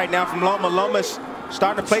shots right now from Loma. Loma's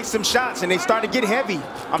starting to play some shots, and they start to get heavy.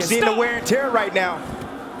 I'm seeing the wear and tear right now.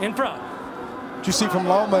 In front. What you see from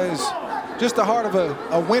Loma is just the heart of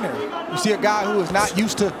a winner. You see a guy who is not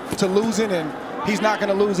used to losing, and he's not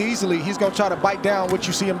going to lose easily. He's going to try to bite down what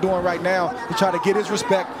you see him doing right now to try to get his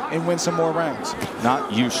respect and win some more rounds.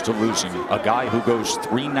 Not used to losing. A guy who goes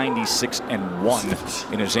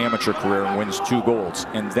 396-1 in his amateur career and wins 2 golds,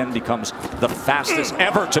 and then becomes the fastest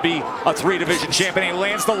ever to be a 3-division champion. He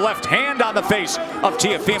lands the left hand on the face of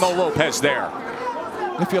Teofimo Lopez there.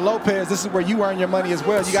 If you're Lopez, this is where you earn your money as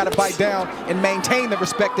well. You got to bite down and maintain the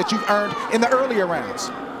respect that you've earned in the earlier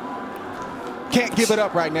rounds. Can't give it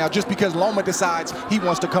up right now just because Loma decides he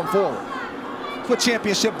wants to come forward. That's what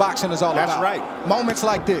championship boxing is all about. That's right. Moments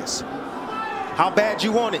like this. How bad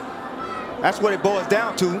you want it. That's what it boils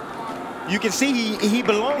down to. You can see he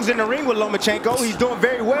belongs in the ring with Lomachenko. He's doing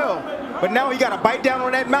very well. But now he got to bite down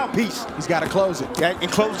on that mouthpiece. He's got to close it.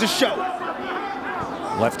 And close the show.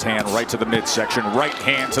 Left hand right to the midsection. Right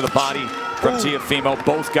hand to the body from Teofimo.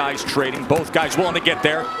 Both guys trading. Both guys willing to get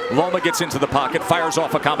there. Loma gets into the pocket, fires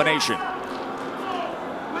off a combination.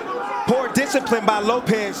 Poor discipline by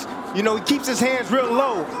Lopez. You know, he keeps his hands real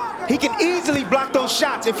low. He can easily block those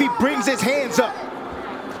shots if he brings his hands up.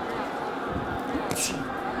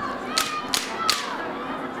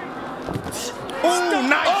 Oh,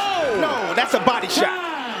 nice. Oh. No, that's a body shot.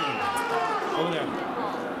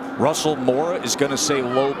 Russell Mora is going to say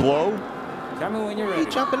low blow. Tell me when you're ready.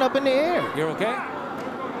 He's jumping up in the air. You're okay?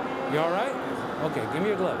 You all right? Okay, give me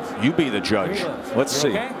your gloves. You be the judge. Let's see.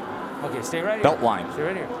 Okay? Okay, stay right here. Belt line. Stay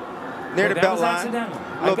right here. Near the belt line. A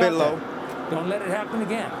little bit low. Don't let it happen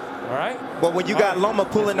again. All right? But when you got Loma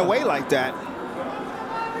pulling away like that.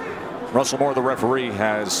 Russell Moore, the referee,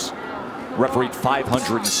 has refereed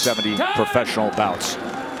 570 professional bouts.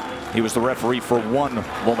 He was the referee for one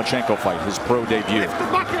Lomachenko fight, his pro debut. Lift the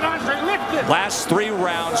bucket, Andre, lift it. Last 3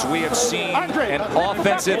 rounds, we have seen an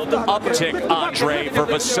offensive uptick, Andre, for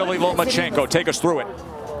Vasiliy Lomachenko. Take us through it.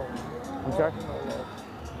 Okay.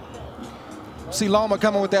 See Loma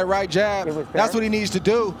coming with that right jab. That's what he needs to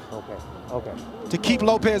do. Okay. To keep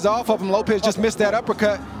Lopez off of him. Lopez just missed that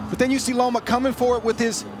uppercut. But then you see Loma coming forward with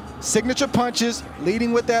his signature punches,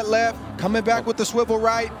 leading with that left, coming back with the swivel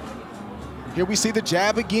right. Here we see the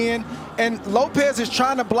jab again. And Lopez is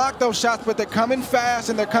trying to block those shots, but they're coming fast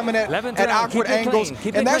and they're coming at awkward angles.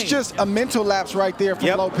 And that's just a mental lapse right there from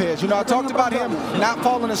Lopez. You know, I talked about him not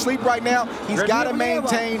falling asleep right now. He's got to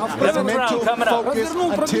maintain his mental focus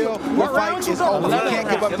until the fight is over. He can't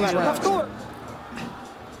give up these rounds.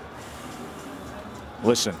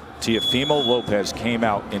 Listen, Teofimo Lopez came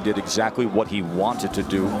out and did exactly what he wanted to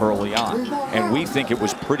do early on. And we think it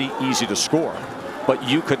was pretty easy to score. But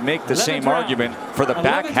you could make the same argument for the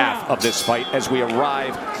back half of this fight as we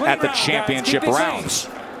arrive at the championship rounds.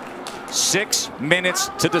 6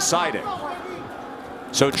 minutes to decide it.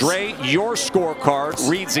 So, Dre, your scorecard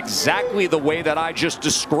reads exactly the way that I just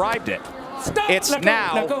described it. It's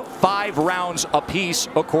now 5 rounds apiece,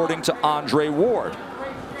 according to Andre Ward.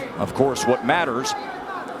 Of course, what matters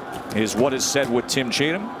is what is said with Tim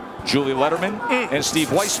Cheatham, Julie Letterman, and Steve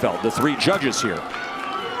Weisfeld, the 3 judges here.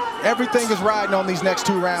 Everything is riding on these next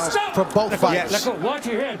 2 rounds for both fights. Yes. Watch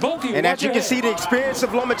your head, both of you. And as you can see, the experience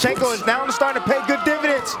of Lomachenko is now starting to pay good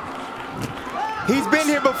dividends. He's been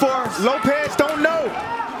here before. Lopez don't know.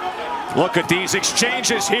 Look at these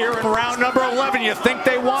exchanges here in round number 11. You think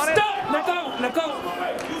they want it? Let go.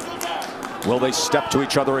 Will they step to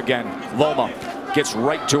each other again? Loma gets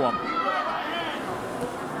right to him.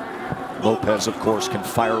 Lopez, of course, can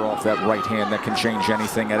fire off that right hand that can change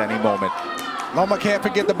anything at any moment. Loma can't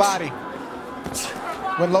forget the body.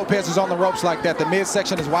 When Lopez is on the ropes like that, the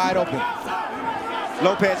midsection is wide open.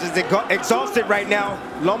 Lopez is exhausted right now.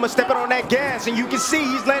 Loma stepping on that gas, and you can see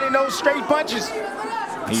he's landing those straight punches.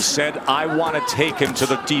 He said, I want to take him to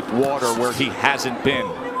the deep water where he hasn't been.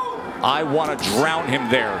 I want to drown him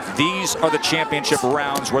there. These are the championship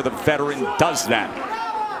rounds where the veteran does that.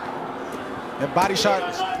 That body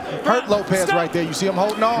shot hurt Lopez right there. You see him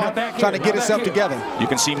holding on, trying to get himself together. You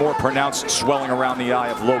can see more pronounced swelling around the eye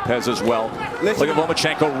of Lopez as well. Look at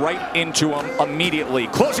Lomachenko right into him immediately.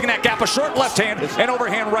 Closing that gap, a short left hand and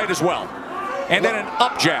overhand right as well. And then an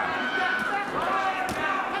up jab.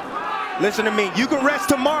 Listen to me, you can rest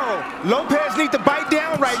tomorrow. Lopez needs to bite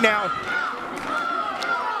down right now.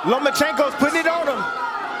 Lomachenko's putting it on him.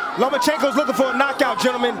 Lomachenko's looking for a knockout,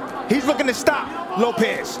 gentlemen. He's looking to stop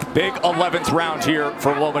Lopez. Big 11th round here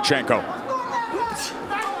for Lomachenko.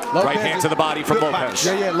 Lopez right hand to the body from Lopez.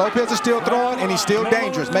 Yeah, Lopez is still throwing, and he's still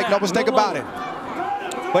dangerous. Make no mistake about it.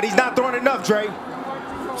 But he's not throwing enough, Dre.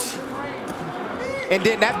 And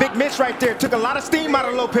then that big miss right there took a lot of steam out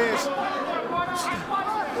of Lopez.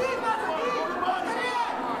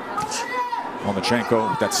 Lomachenko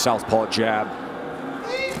with that southpaw jab.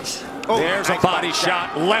 Oh, there's a body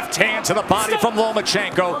shot. Left hand to the body from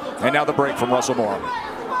Lomachenko. And now the break from Russell Moore.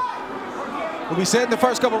 Well, we said in the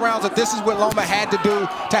first couple rounds that this is what Loma had to do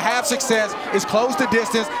to have success, is close the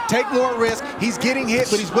distance, take more risk. He's getting hit,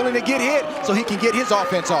 but he's willing to get hit so he can get his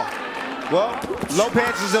offense off. Well,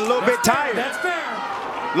 Lopez is a little bit tired. That's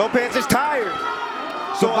fair. Lopez is tired.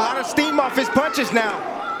 So a lot of steam off his punches now.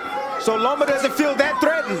 So Loma doesn't feel that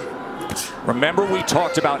threatened. Remember, we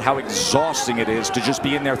talked about how exhausting it is to just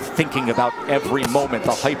be in there thinking about every moment,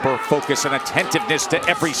 the hyper focus and attentiveness to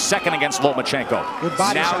every second against Lomachenko.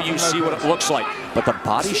 Now you see what it looks like. But the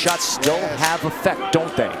body shots still have effect,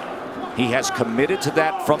 don't they? He has committed to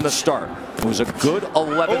that from the start. It was a good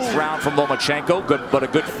 11th round from Lomachenko, but a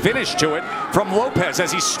good finish to it from Lopez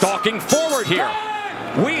as he's stalking forward here.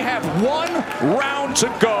 We have 1 round to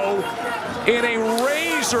go in a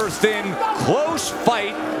razor-thin, close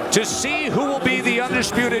fight to see who will be the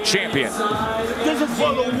undisputed champion. This is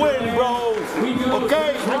for the win, bro.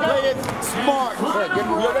 Okay? We play it smart. You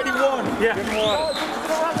already won. Yeah.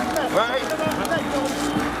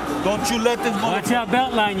 Right? Don't you let this Watch out,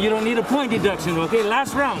 belt line. You don't need a point deduction, okay?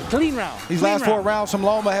 Last round, clean round. These last 4 rounds from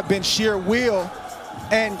Loma have been sheer will.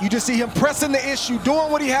 And you just see him pressing the issue,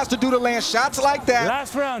 doing what he has to do to land shots like that.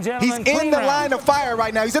 Last round, gentlemen. He's in the line of fire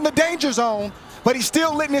right now. He's in the danger zone, but he's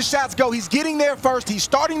still letting his shots go. He's getting there first. He's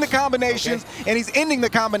starting the combinations, and he's ending the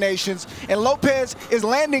combinations. And Lopez is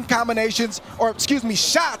landing combinations, or excuse me,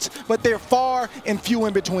 shots, but they're far and few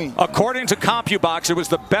in between. According to CompuBox, it was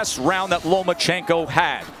the best round that Lomachenko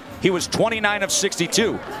had. He was 29 of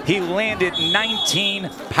 62. He landed 19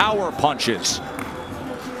 power punches.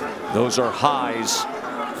 Those are highs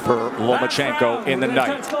for Lomachenko in the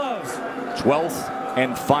night. 12th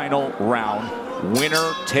and final round.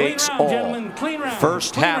 Winner takes all.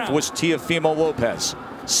 First half was Teofimo Lopez.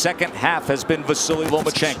 Second half has been Vasiliy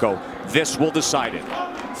Lomachenko. This will decide it.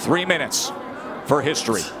 3 minutes for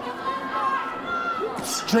history.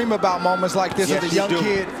 Dream about moments like this as a young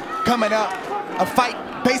kid coming up, a fight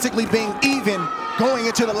basically being even going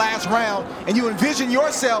into the last round, and you envision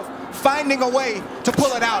yourself finding a way to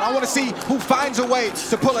pull it out. I want to see who finds a way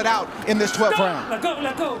to pull it out in this 12th round.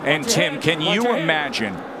 Let go. And Tim, can you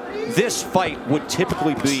imagine this fight would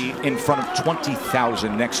typically be in front of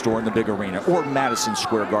 20,000 next door in the big arena, or Madison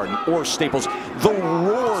Square Garden, or Staples. The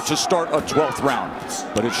roar to start a 12th round.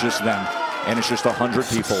 But it's just them, and it's just 100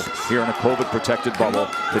 people here in a COVID-protected bubble,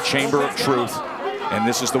 the Chamber of Truth, and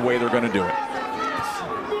this is the way they're going to do it.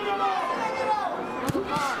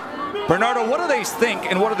 Bernardo, what do they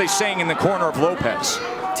think and what are they saying in the corner of Lopez?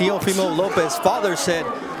 Teofimo Lopez's father said,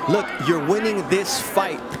 look, you're winning this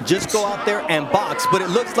fight. Just go out there and box. But it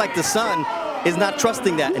looks like the son is not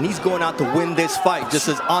trusting that, and he's going out to win this fight, just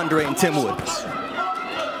as Andre and Tim would.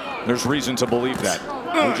 There's reason to believe that.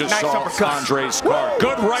 We just saw Andre's card.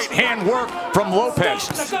 Good right hand work from Lopez.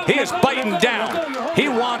 He is biting down. He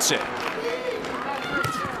wants it.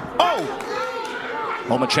 Oh!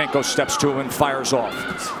 Lomachenko steps to him and fires off.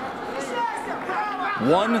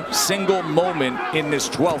 One single moment in this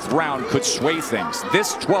 12th round could sway things.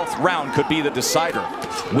 This 12th round could be the decider.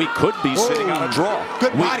 We could be sitting on a draw.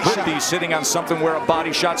 We could be sitting on something where a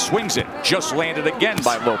body shot swings it. Just landed again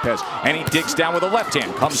by Lopez. And he digs down with a left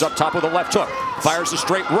hand. Comes up top with a left hook. Fires a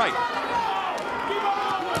straight right.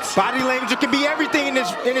 Body language, it can be everything in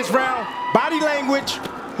this round. Body language,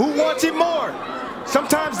 who wants it more?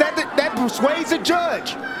 Sometimes that persuades a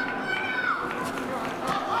judge.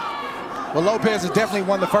 Well, Lopez has definitely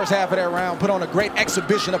won the first half of that round, put on a great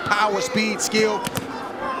exhibition of power, speed, skill.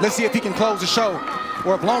 Let's see if he can close the show,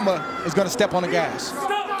 or if Loma is going to step on the gas.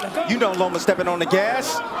 You know Loma's stepping on the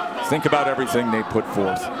gas. Think about everything they put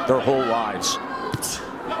forth, their whole lives.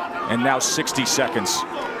 And now 60 seconds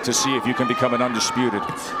to see if you can become an undisputed,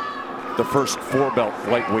 the first 4-belt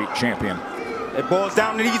lightweight champion. It boils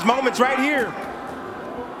down to these moments right here.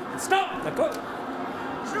 Stop. Let go.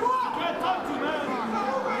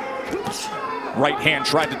 Right hand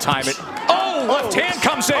tried to time it. Oh, left hand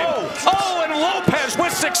comes in. Oh, and Lopez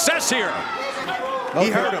with success here. He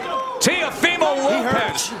hurt him. Teofimo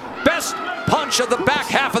Lopez. Best punch of the back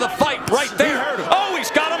half of the fight right there. Oh,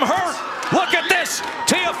 he's got him hurt. Look at this.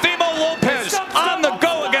 Teofimo Lopez on the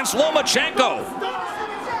go against Lomachenko.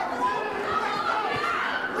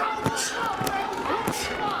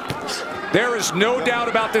 There is no doubt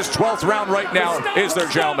about this 12th round right now, is there,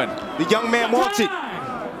 gentlemen? The young man wants it.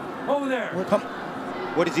 Over there.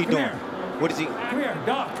 What is he doing? Here. What is he? Come here,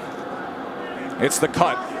 Doc. It's the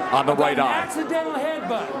cut on the right eye. Accidental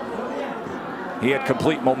headbutt. He had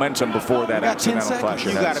complete momentum before that accidental clash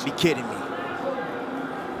of You heads. got to be kidding me.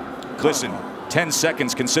 Listen, 10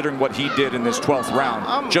 seconds considering what he did in this 12th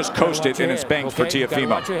round. Just coasted and it's banked for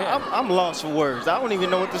Teofimo. I'm lost for words. I don't even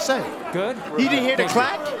know what to say. Good. He didn't hear the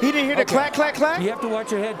clack? He didn't hear the clack, clack, clack? You have to watch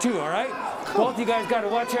your head too, all right? Both you guys got to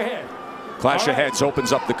watch your head. Clash of heads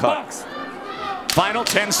opens up the cut. Box. Final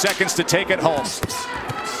 10 seconds to take it home.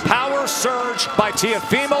 Power surge by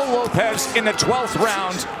Teofimo Lopez in the 12th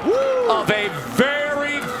round of a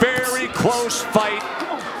very, very close fight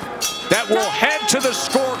that will head to the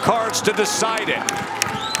scorecards to decide it.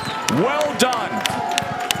 Well done.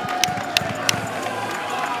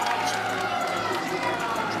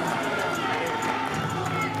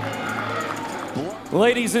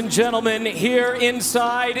 Ladies and gentlemen, here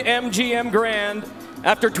inside MGM Grand,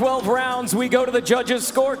 after 12 rounds, we go to the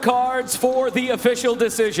judges' scorecards for the official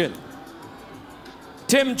decision.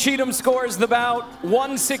 Tim Cheatham scores the bout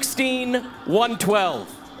 116-112.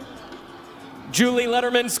 Julie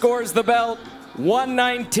Letterman scores the belt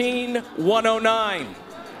 119-109.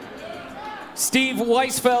 Steve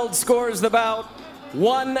Weisfeld scores the bout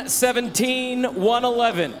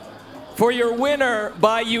 117-111. For your winner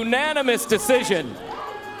by unanimous decision,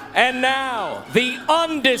 and now the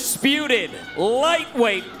undisputed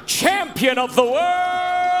lightweight champion of the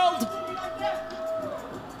world,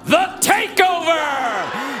 the takeover,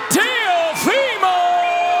 Teofimo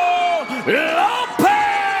Lopez!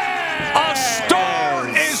 A star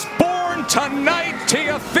is born tonight.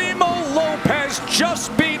 Teofimo Lopez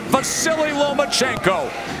just beat Vasiliy Lomachenko.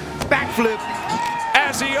 Backflip.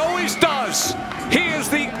 As he always does. He is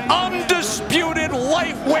the undisputed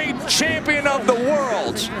lightweight champion of the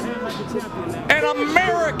world. An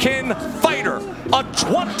American fighter, a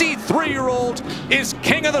 23-year-old, is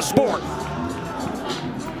king of the sport.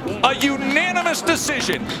 A unanimous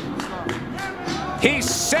decision. He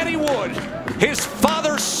said he would. His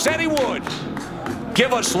father said he would.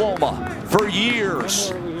 Give us Loma. For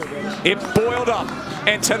years, it boiled up.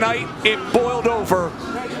 And tonight, it boiled over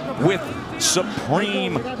with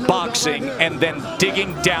supreme boxing and then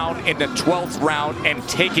digging down in the 12th round and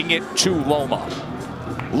taking it to Loma.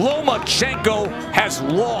 Lomachenko has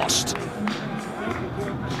lost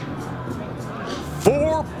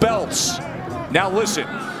 4 belts. Now listen,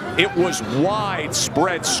 it was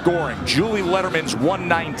widespread scoring. Julie Letterman's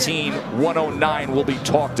 119-109 will be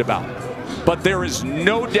talked about. But there is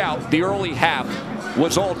no doubt the early half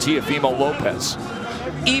was all Teofimo Lopez.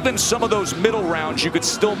 Even some of those middle rounds, you could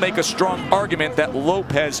still make a strong argument that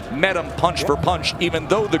Lopez met him punch for punch, even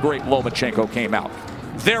though the great Lomachenko came out.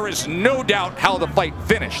 There is no doubt how the fight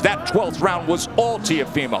finished. That 12th round was all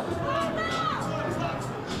Teofimo.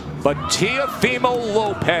 But Teofimo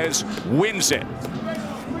Lopez wins it.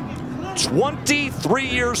 23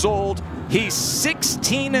 years old, he's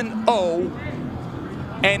 16-0,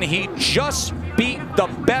 and he just beat the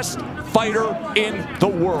best fighter in the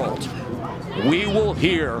world. We will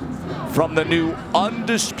hear from the new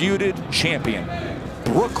undisputed champion,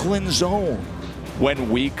 Brooklyn's own, when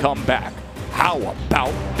we come back. How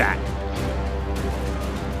about that?